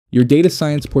Your data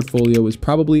science portfolio is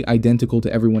probably identical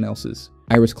to everyone else's.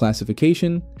 Iris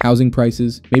classification, housing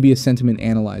prices, maybe a sentiment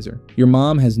analyzer. Your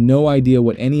mom has no idea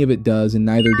what any of it does, and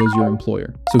neither does your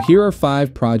employer. So here are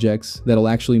 5 projects that'll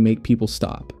actually make people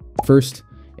stop. First,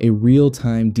 a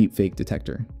real-time deepfake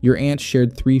detector. Your aunt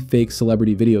shared 3 fake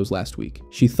celebrity videos last week.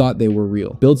 She thought they were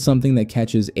real. Build something that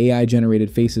catches AI-generated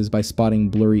faces by spotting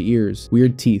blurry ears,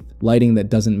 weird teeth, lighting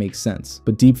that doesn't make sense.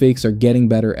 But deepfakes are getting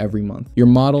better every month. Your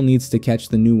model needs to catch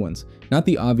the new ones, not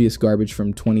the obvious garbage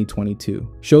from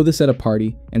 2022. Show this at a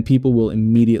party, and people will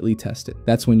immediately test it.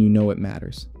 That's when you know it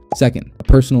matters. Second, a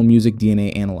personal music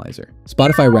DNA analyzer.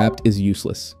 Spotify Wrapped is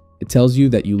useless. It tells you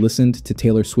that you listened to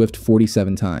Taylor Swift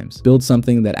 47 times. Build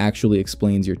something that actually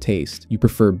explains your taste. You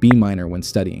prefer B minor when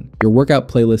studying. Your workout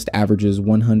playlist averages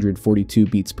 142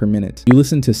 beats per minute. You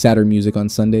listen to sadder music on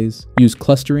Sundays. Use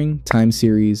clustering, time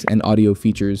series, and audio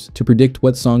features to predict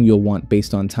what song you'll want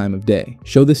based on time of day.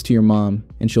 Show this to your mom,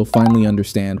 and she'll finally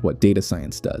understand what data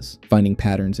science does, finding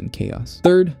patterns in chaos.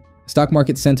 Third, stock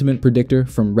market sentiment predictor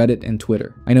from Reddit and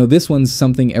Twitter. I know this one's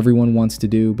something everyone wants to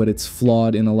do, but it's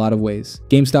flawed in a lot of ways.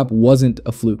 GameStop wasn't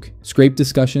a fluke. Scrape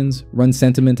discussions, run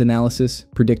sentiment analysis,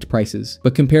 predict prices,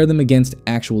 but compare them against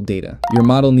actual data. Your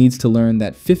model needs to learn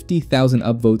that 50,000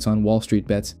 upvotes on Wall Street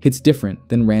bets hits different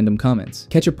than random comments.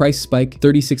 Catch a price spike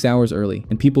 36 hours early,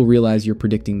 and people realize you're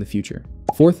predicting the future.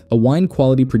 Fourth, a wine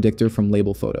quality predictor from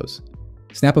label photos.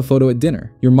 Snap a photo at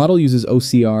dinner. Your model uses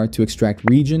OCR to extract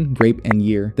region, grape, and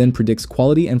year, then predicts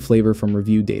quality and flavor from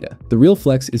review data. The real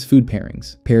flex is food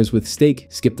pairings. Pairs with steak,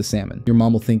 skip the salmon. Your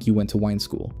mom will think you went to wine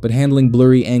school. But handling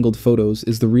blurry, angled photos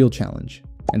is the real challenge.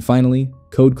 And finally,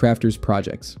 Code Crafters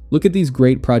projects. Look at these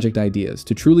great project ideas.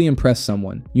 To truly impress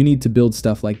someone, you need to build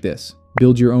stuff like this.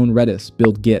 Build your own Redis,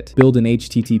 build Git, build an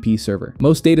HTTP server.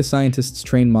 Most data scientists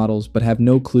train models but have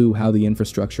no clue how the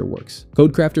infrastructure works.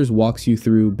 Code Crafters walks you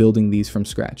through building these from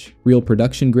scratch. Real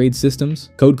production grade systems.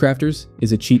 Code Crafters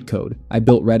is a cheat code. I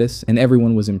built Redis and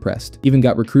everyone was impressed. Even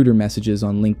got recruiter messages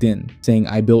on LinkedIn saying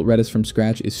I built Redis from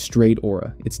scratch is straight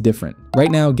aura. It's different. Right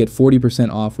now, get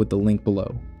 40% off with the link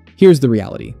below. Here's the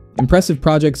reality. Impressive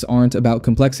projects aren't about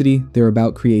complexity, they're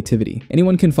about creativity.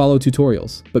 Anyone can follow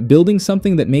tutorials, but building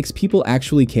something that makes people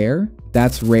actually care,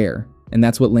 that's rare, and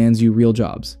that's what lands you real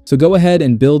jobs. So go ahead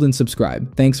and build and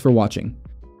subscribe. Thanks for watching.